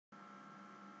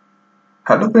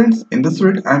Hello friends, in this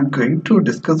video I am going to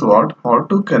discuss about how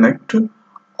to connect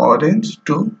Orange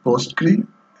to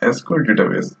PostgreSQL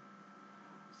database.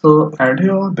 So add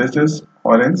here this is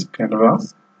Orange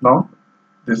canvas. Now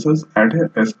this is add here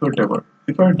SQL table.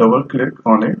 If I double click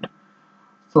on it,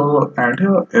 so add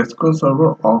here SQL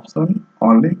server option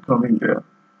only coming there.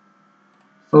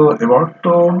 So about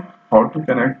how to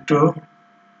connect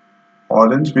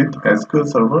Orange with SQL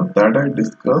server that I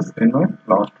discussed in my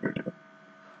last video.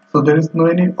 So there is no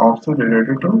any option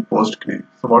related to Postgre.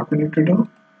 So what we need to do?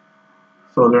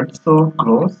 So let's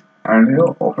close and here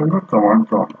open the command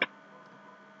prompt.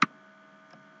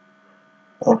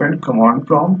 Open command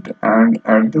prompt and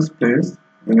at this place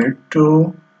we need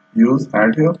to use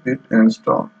add here pip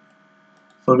install.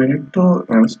 So we need to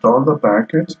install the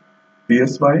package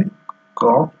psy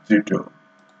cop g2.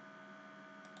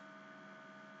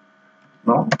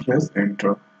 Now press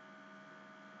enter.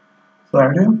 So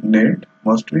add here net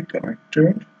must be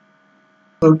connected.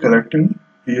 So collecting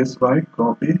psy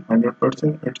copy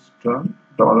 100% it's done.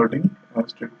 Downloading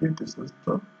HTTP. This is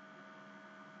the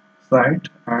site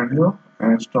and here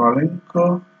installing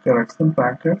correction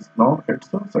package. Now it's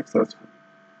successful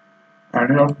and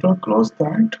you have to close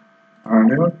that and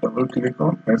you double click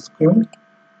on SQL.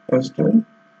 Still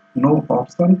no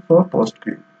option for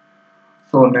Postgre.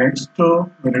 So next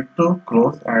we need to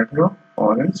close at your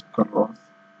Orange canvas.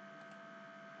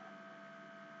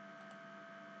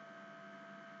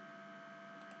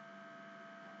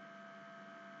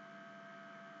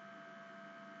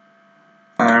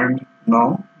 And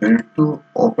now we need to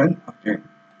open again.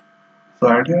 So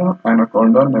add here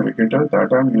Anaconda navigator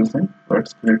that I am using.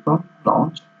 Let's click on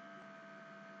launch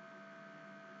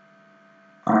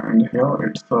and here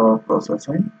it's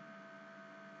processing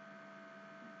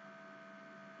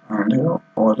and here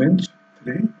Orange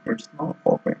 3 it's now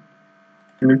open.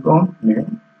 Click on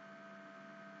new.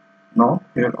 Now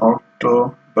here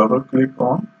after double click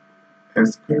on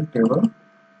SQL table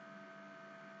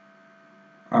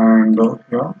and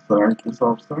here select this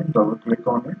option, double click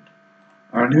on it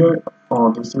and here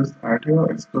this is at your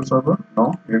SQL server.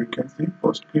 Now here you can see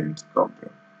Postgre it's come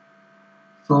there.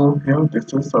 So here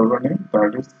this is server name,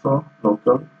 that is the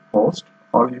local host,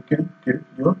 or you can give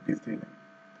your PC name.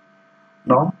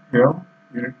 Now here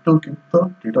you need to give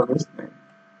the database name.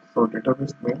 So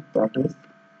database name that is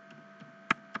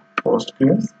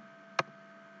Postgres.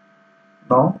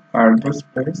 Now at this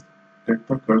place take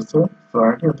the cursor. So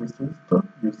at here this is the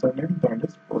username that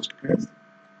is Postgres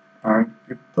and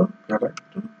give the correct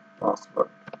password.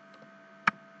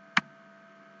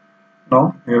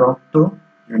 Now hereafter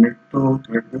you need to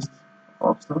click this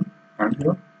option and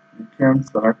here you can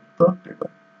select the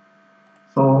table.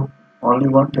 So only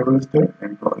one table is there,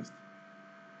 employees.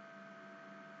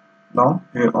 Now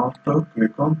hereafter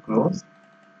click on close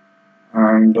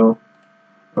and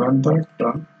when that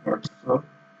done let's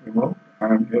remove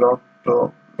and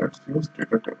hereafter let's use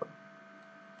data table.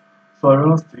 So I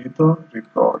want to see the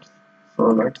records. So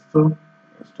let's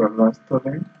sterilize the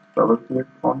link, double click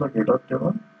on the data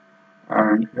table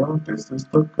and here this is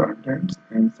the contents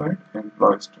inside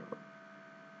employees table.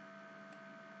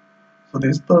 So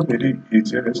this is the very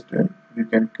easier step. You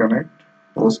can connect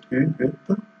Postgre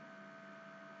with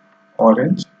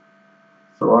Orange.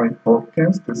 So I hope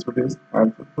guys this video is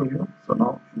helpful for you. So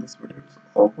now in this video it's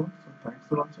over. So thanks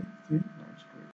for watching. See you next.